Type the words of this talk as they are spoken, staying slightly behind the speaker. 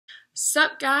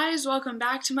Sup guys, welcome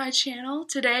back to my channel.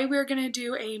 Today we're going to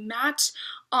do a matte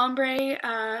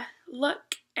ombre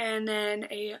look and then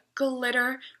a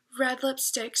glitter red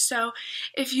lipstick. So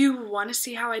if you want to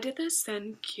see how I did this,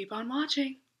 then keep on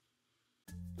watching.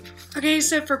 Okay,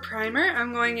 so for primer,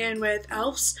 I'm going in with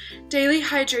e.l.f.'s Daily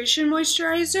Hydration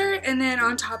Moisturizer, and then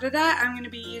on top of that, I'm going to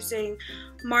be using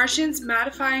Martian's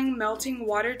Mattifying Melting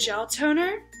Water Gel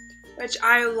Toner, which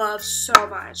I love so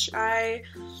much. I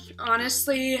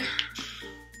honestly,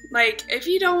 like, if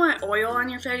you don't want oil on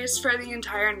your face for the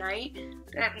entire night,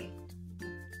 then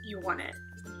you want it.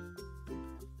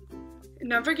 And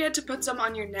don't forget to put some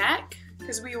on your neck,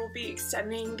 because we will be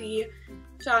extending the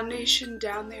foundation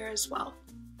down there as well.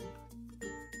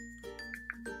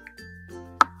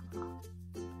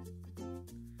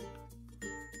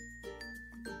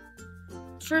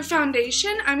 For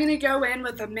foundation, I'm going to go in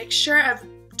with a mixture of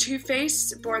Too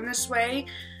Faced Born This Way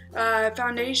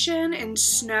foundation in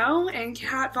Snow and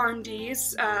Kat Von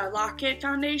D's Lock-It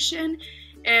foundation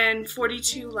and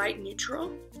 42 Light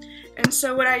Neutral. And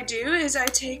so what I do is I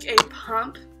take a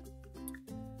pump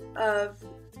of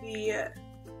the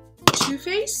Too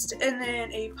Faced and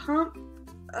then a pump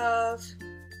of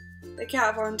the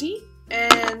Kat Von D,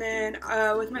 and then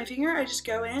with my finger I just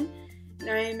go in and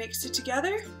I mix it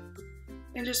together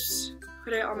and just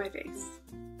put it on my face.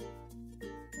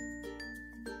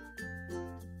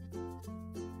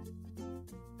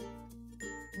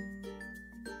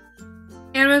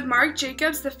 And with Marc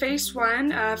Jacobs the Face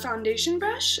One foundation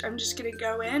brush, I'm just going to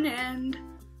go in and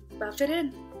buff it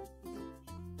in.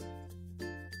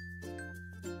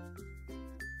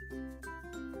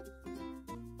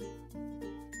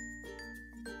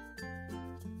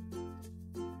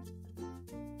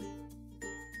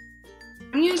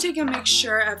 I'm going to take a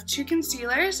mixture of two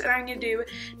concealers, and I'm going to do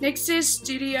NYX's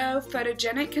Studio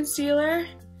Photogenic Concealer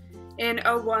in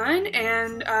 01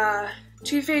 and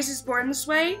Too Faced's Born This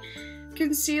Way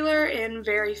Concealer in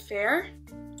Very Fair.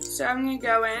 So I'm going to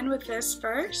go in with this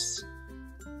first.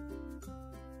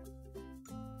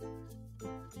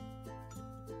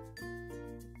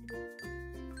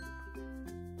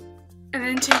 And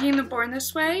then taking the Born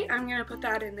This Way, I'm going to put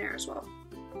that in there as well.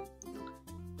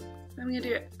 I'm going to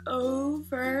do it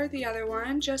over the other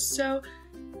one just so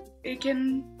it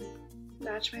can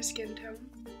match my skin tone.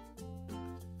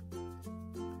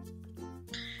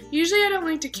 Usually I don't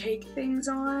like to cake things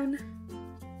on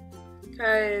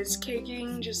because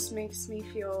caking just makes me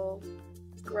feel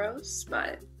gross,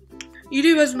 but you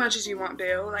do as much as you want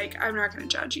to. Like, I'm not going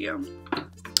to judge you.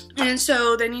 And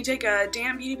so then you take a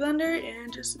damp beauty blender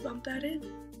and just bump that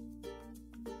in.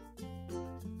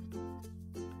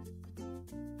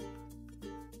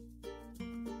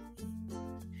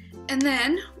 And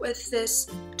then with this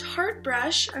Tarte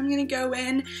brush, I'm going to go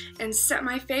in and set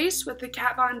my face with the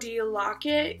Kat Von D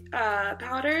Lock-It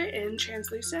powder in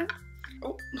translucent.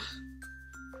 Oh,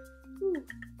 ooh.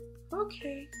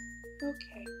 Okay.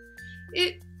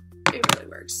 It really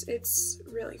works. It's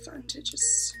really fun to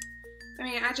just,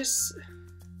 I just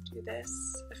do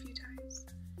this a few times.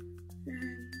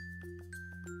 And,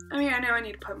 I know I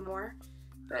need to put more,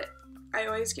 but I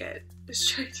always get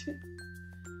distracted.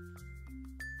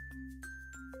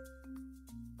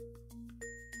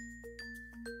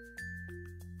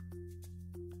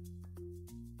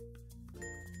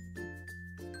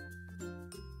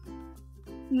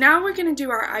 Now we're going to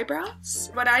do our eyebrows.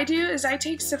 What I do is I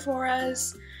take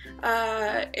Sephora's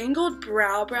angled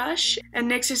brow brush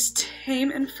and NYX's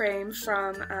Tame and Frame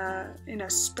from an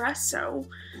espresso,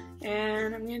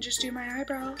 and I'm going to just do my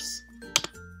eyebrows.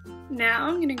 Now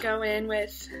I'm going to go in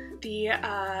with the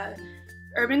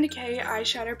Urban Decay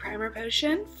Eyeshadow Primer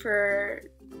Potion for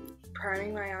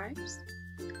priming my eyes.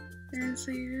 And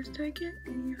so you just take it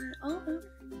and you put it all over.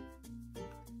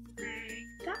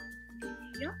 Like that.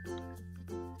 Yup.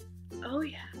 Oh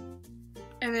yeah.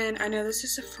 And then I know this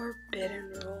is a forbidden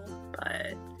rule,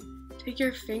 but take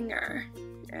your finger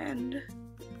and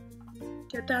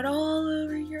get that all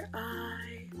over your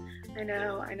eye. I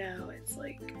know, it's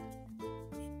like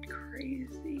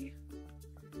crazy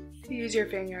to use your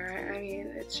finger.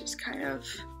 It's just kind of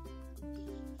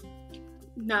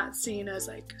not seen as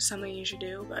like something you should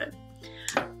do, but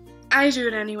I do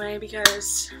it anyway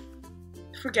because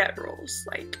forget rules.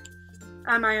 Like,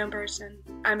 I'm my own person.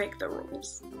 I make the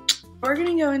rules. We're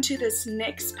going to go into this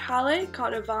NYX palette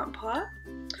called Avant Pop,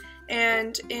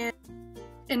 and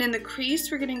in the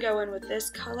crease we're going to go in with this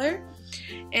color.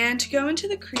 And to go into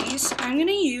the crease, I'm going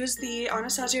to use the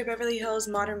Anastasia Beverly Hills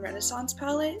Modern Renaissance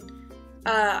palette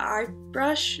eye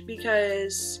brush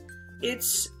because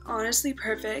it's honestly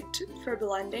perfect for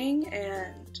blending,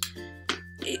 and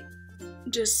it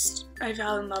I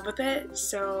fell in love with it,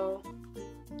 so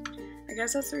I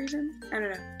guess that's the reason. I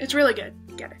don't know. It's really good.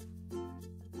 Get it.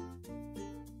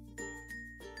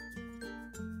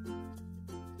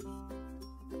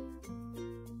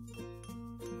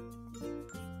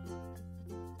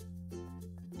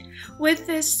 With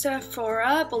this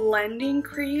Sephora blending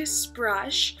crease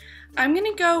brush, I'm going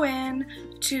to go in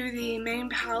to the main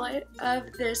palette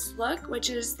of this look, which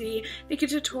is the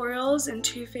NikkieTutorials and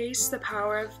Too Faced The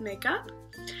Power of Makeup.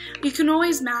 You can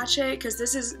always match it because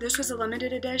this was a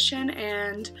limited edition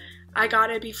and I got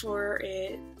it before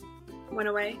it went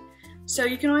away. So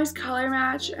you can always color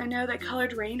match. I know that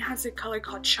Colored Rain has a color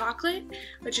called Chocolate,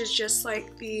 which is just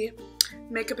like the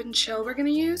Makeup and Chill we're going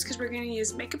to use, because we're going to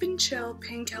use Makeup and Chill,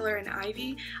 Painkiller, and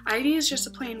Ivy. Ivy is just a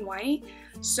plain white,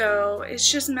 so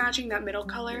it's just matching that middle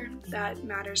color that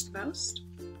matters the most.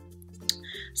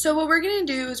 So what we're going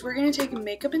to do is we're going to take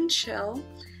Makeup and Chill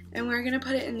and we're going to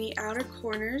put it in the outer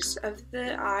corners of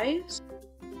the eyes.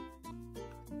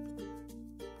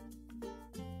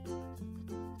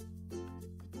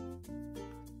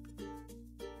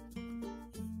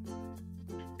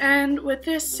 And with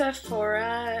this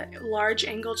Sephora large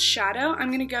angled shadow, I'm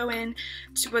going to go in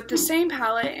with the same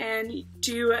palette and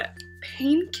do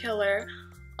Painkiller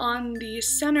on the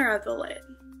center of the lid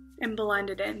and blend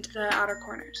it into the outer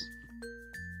corners.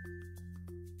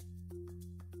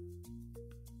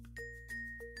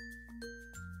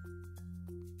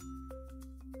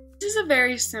 This is a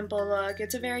very simple look.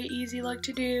 It's a very easy look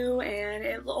to do and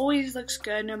it always looks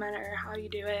good no matter how you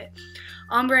do it.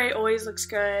 Ombre always looks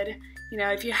good. You know,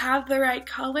 if you have the right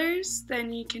colors,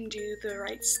 then you can do the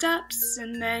right steps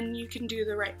and then you can do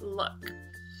the right look.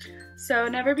 So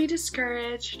never be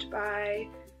discouraged by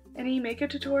any makeup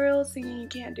tutorials thinking you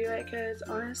can't do it, because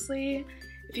honestly,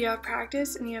 if you have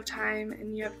practice and you have time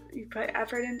and you put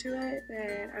effort into it,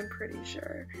 then I'm pretty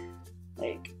sure,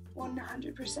 like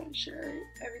 100% sure,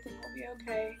 everything will be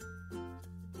okay.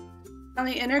 On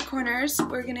the inner corners,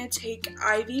 we're going to take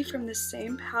Ivy from the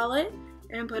same palette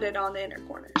and put it on the inner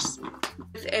corners.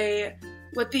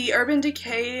 With the Urban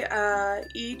Decay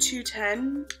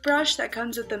E210 brush that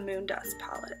comes with the Moon Dust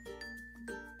palette.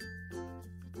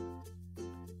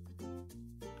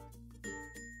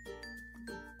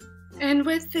 And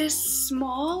with this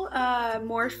small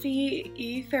Morphe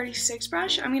E36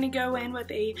 brush, I'm going to go in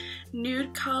with a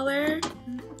nude color.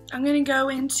 I'm going to go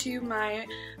into my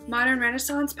Modern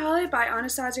Renaissance palette by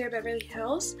Anastasia Beverly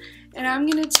Hills, and I'm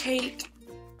going to take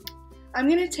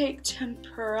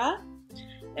Tempera,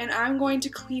 and I'm going to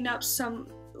clean up some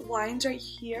lines right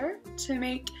here to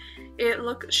make it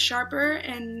look sharper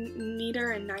and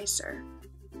neater and nicer.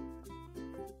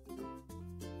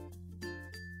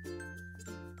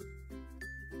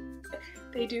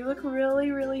 They do look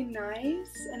really, really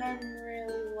nice, and I'm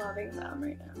really loving them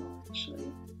right now, actually.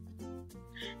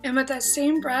 And with that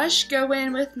same brush, go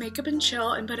in with Makeup and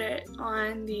Chill and put it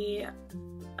on the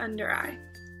under eye.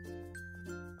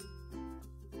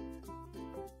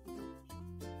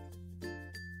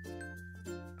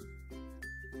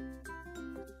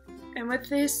 And with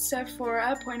this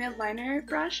Sephora pointed liner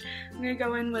brush, I'm going to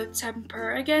go in with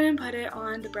Tempera again and put it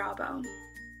on the brow bone.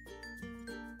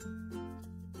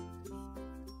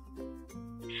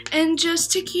 And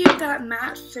just to keep that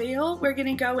matte feel, we're going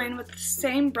to go in with the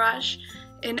same brush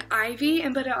in Ivy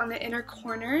and put it on the inner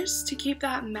corners to keep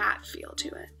that matte feel to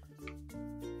it.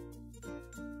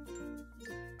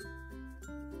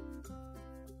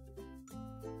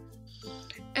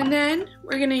 And then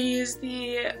we're going to use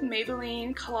the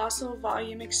Maybelline Colossal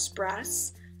Volume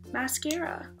Express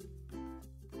mascara.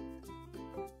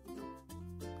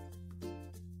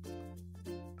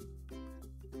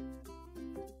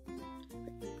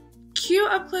 Cue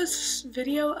up close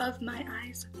video of my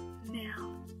eyes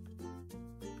now.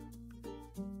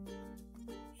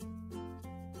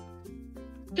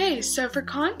 Okay, so for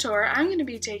contour, I'm going to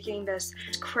be taking this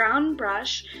crown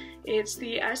brush. It's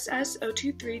the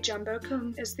SS023 Jumbo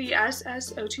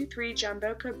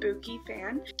Kabuki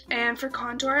Fan. And for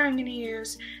contour, I'm going to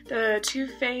use the Too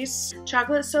Faced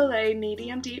Chocolate Soleil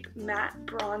Medium Deep Matte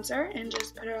Bronzer and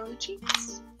just put it on the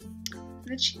cheeks,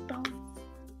 the cheekbones,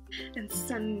 and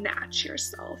snatch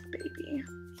yourself, baby.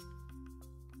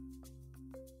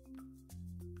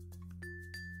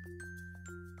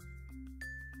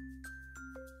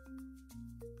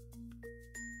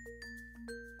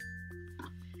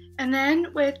 And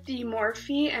then with the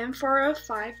Morphe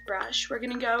M405 brush, we're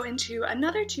going to go into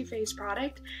another Too Faced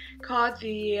product called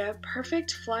the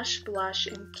Perfect Flush Blush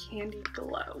in Candy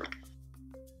Glow.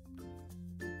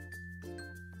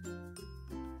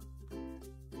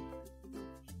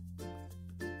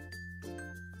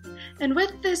 And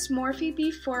with this Morphe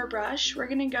B4 brush, we're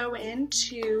going to go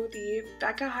into the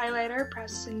Becca highlighter,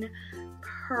 pressed in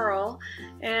Pearl,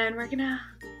 and we're going to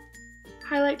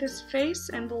highlight this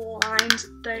face and blind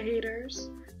the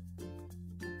haters.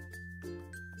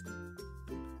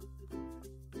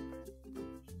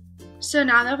 So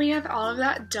now that we have all of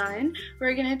that done,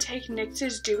 we're going to take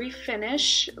NYX's Dewy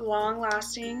Finish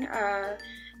long-lasting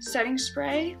setting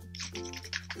spray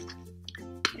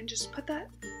and just put that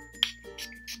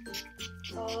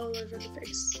all over the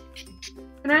face.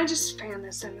 And I just fan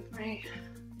this in with my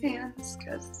hands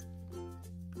because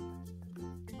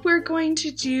we're going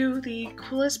to do the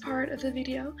coolest part of the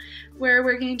video, where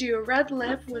we're going to do a red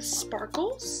lip with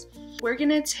sparkles. We're going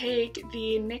to take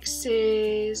the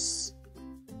NYX's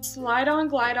Slide On,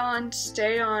 Glide On,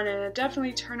 Stay On, and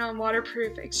definitely Turn On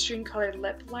Waterproof Extreme Colored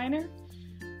Lip Liner.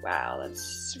 Wow,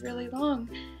 that's really long.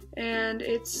 And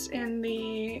it's in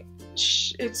the,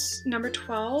 it's number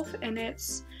 12, and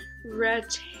it's Red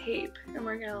Tape. And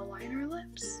we're gonna line our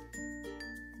lips.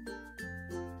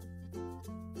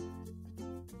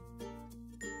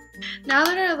 Now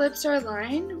that our lips are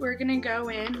lined, we're gonna go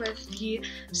in with the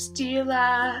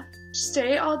Stila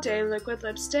Stay All Day Liquid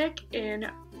Lipstick in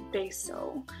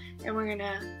Beso. And we're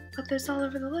gonna put this all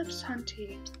over the lips,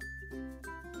 hunty.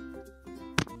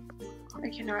 I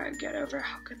cannot get over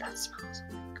how good that smells.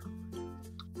 Oh my god.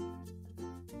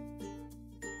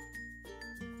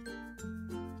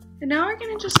 And now we're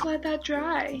gonna just let that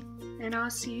dry, and I'll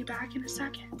see you back in a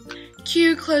second.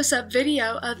 Cue close-up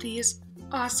video of these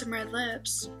awesome red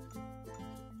lips.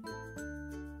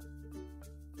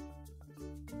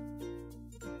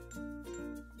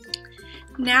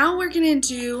 Now we're gonna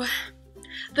do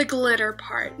the glitter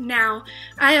part. Now,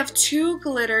 I have two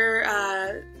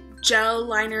glitter gel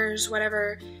liners,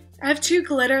 whatever. I have two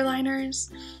glitter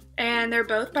liners, and they're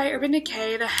both by Urban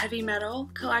Decay, the Heavy Metal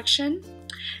collection.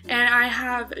 And I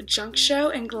have Junk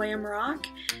Show and Glam Rock.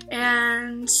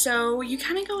 And so you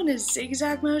kind of go in a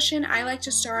zigzag motion. I like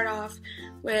to start off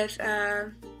with,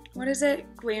 what is it?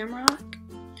 Glam Rock.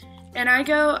 And I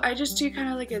just do kind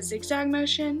of like a zigzag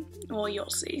motion. Well, you'll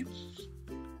see.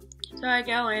 So I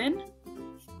go in,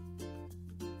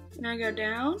 and I go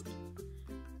down.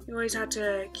 You always have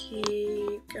to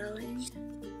keep going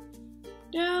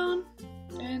down,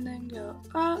 and then go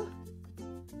up,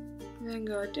 and then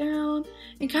go down,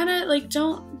 and kind of like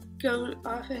don't go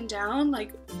up and down,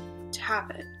 like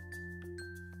tap it.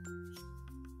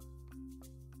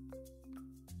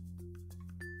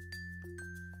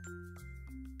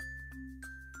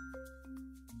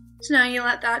 So now you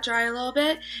let that dry a little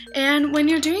bit, and when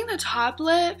you're doing the top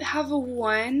lip, have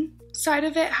one side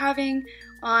of it having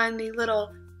on the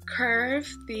little curve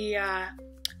the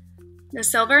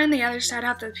silver, and the other side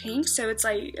have the pink, so it's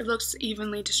like it looks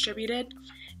evenly distributed.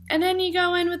 And then you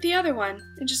go in with the other one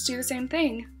and just do the same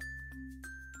thing.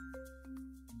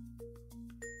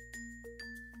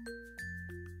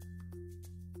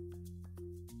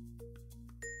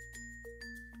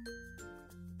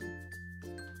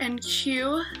 And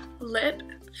cue lip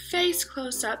face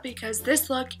close up because this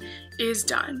look is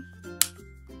done.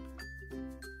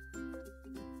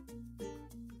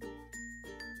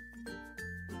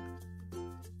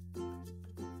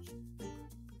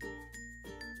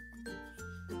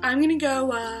 I'm gonna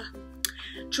go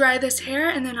dry this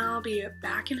hair, and then I'll be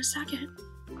back in a second.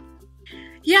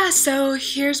 Yeah, so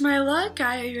here's my look.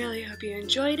 I really hope you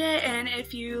enjoyed it, and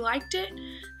if you liked it,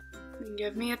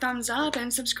 give me a thumbs up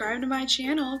and subscribe to my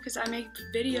channel because I make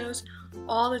videos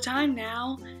all the time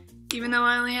now. Even though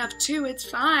I only have 2, it's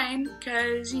fine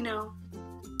because, you know,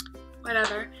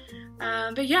 whatever.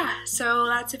 But yeah, so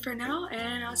that's it for now,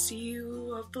 and I'll see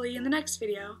you hopefully in the next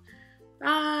video.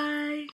 Bye!